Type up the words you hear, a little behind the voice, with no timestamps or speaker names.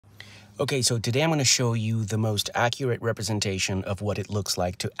Okay, so today I'm going to show you the most accurate representation of what it looks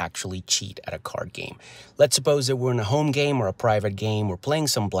like to actually cheat at a card game. Let's suppose that we're in a home game or a private game. We're playing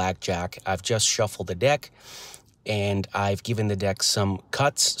some blackjack. I've just shuffled the deck, and I've given the deck some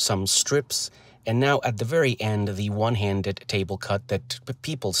cuts, some strips, and now at the very end, the one-handed table cut that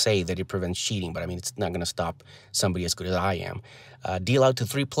people say that it prevents cheating, but I mean, it's not going to stop somebody as good as I am. Deal out to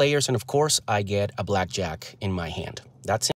 3 players, and of course, I get a blackjack in my hand. That's it.